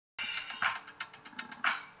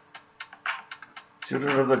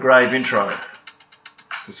Children of the Grave intro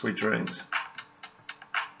for Sweet Dreams.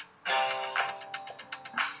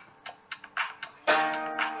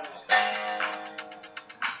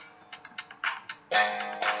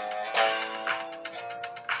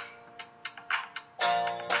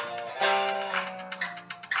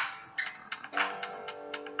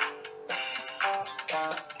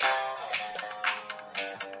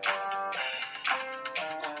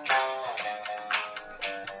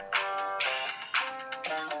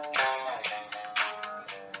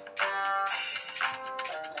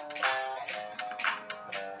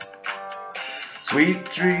 Sweet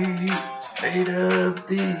dreams made of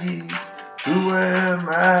these, who am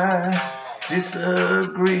I?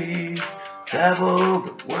 Disagree, travel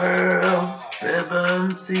the world,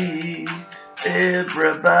 7 seas.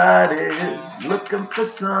 Everybody's looking for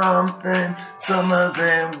something. Some of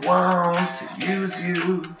them want to use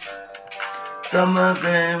you. Some of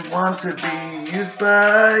them want to be used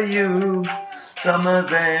by you. Some of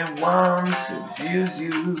them want to abuse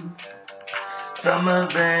you. Some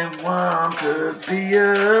of them want to be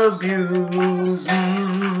abused.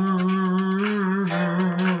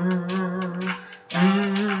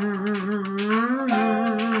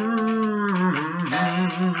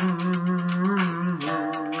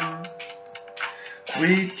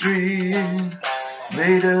 Sweet dreams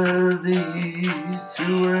made of these,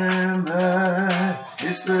 who am I?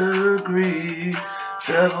 Disagree,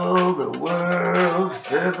 travel the world,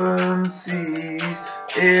 7 seas.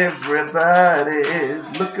 Everybody's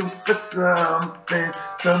looking for something.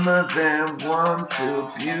 Some of them want to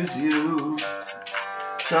abuse you.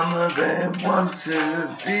 Some of them want to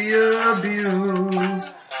be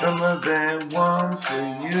abused. Some of them want to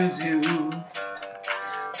use you.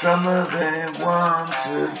 Some of them want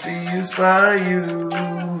to be used by you.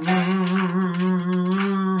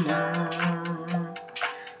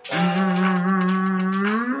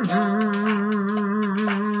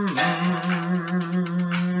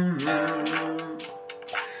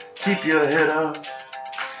 Keep your head up,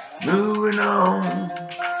 moving on.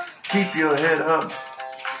 Keep your head up,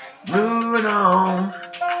 moving on.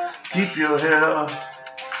 Keep your head up,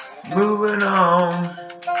 moving on.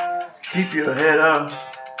 Keep your head up,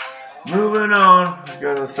 moving on.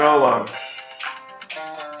 Go to the solo.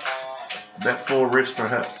 About 4 riffs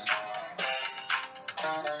perhaps.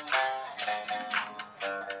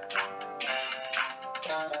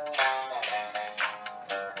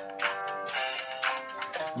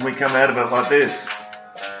 And we come out of it like this.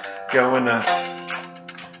 Go in the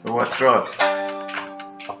White Stripes.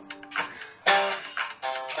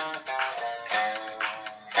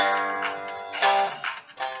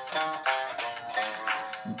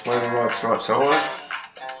 And play the White Stripes solo.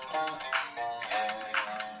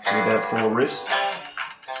 About 4 riffs.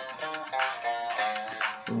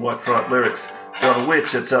 The White Stripe lyrics. Got a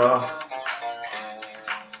Wichita.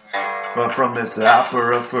 But from this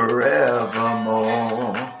opera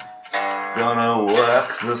forevermore, gonna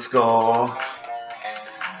work the score,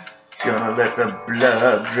 gonna let the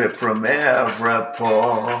blood drip from every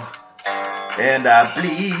pore, and I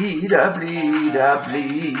bleed, I bleed, I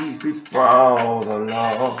bleed before the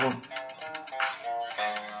Lord.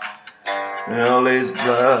 All this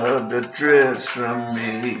blood that drips from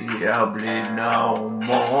me, I'll bleed no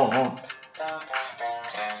more.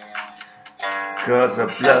 'Cause the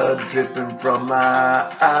blood dripping from my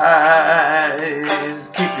eyes.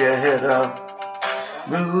 Keep your head up,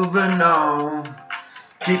 moving on.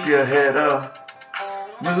 Keep your head up,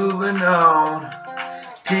 moving on.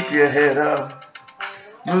 Keep your head up,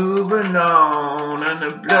 moving on. And the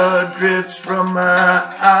blood drips from my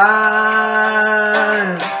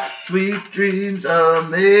eyes. Sweet dreams are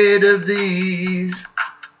made of these.